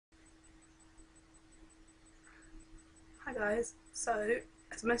guys, so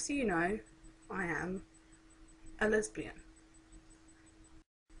as most of you know, I am a lesbian.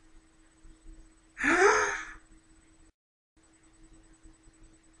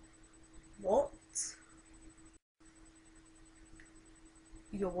 What?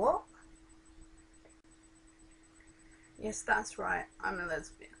 You're what? Yes, that's right, I'm a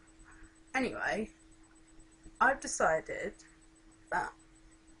lesbian. Anyway, I've decided that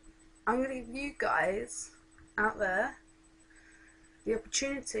I'm going to give you guys out there the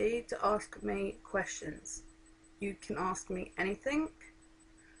opportunity to ask me questions. You can ask me anything,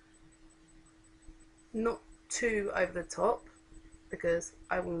 not too over the top because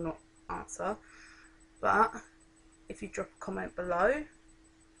I will not answer, but if you drop a comment below,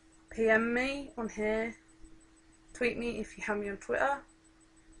 PM me on here, tweet me if you have me on Twitter,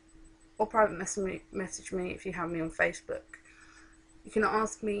 or private message me if you have me on Facebook. You can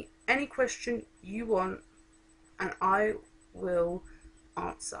ask me any question you want and I will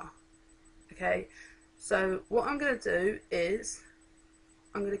answer. Okay, so what I'm going to do is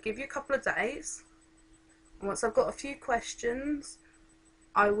I'm going to give you a couple of days, and once I've got a few questions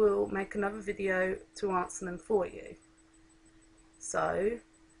I will make another video to answer them for you. So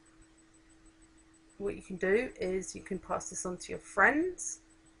what you can do is you can pass this on to your friends,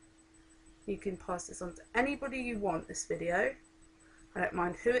 you can pass this on to anybody you want, this video. I don't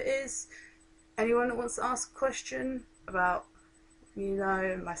mind who it is. Anyone that wants to ask a question about, you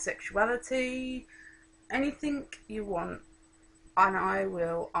know, my sexuality, anything you want, and I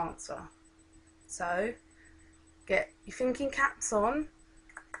will answer. So get your thinking caps on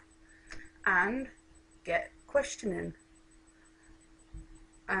and get questioning,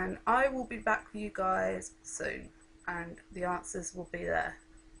 and I will be back with you guys soon and the answers will be there.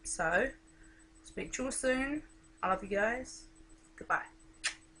 So speak to you all soon. I love you guys. Goodbye.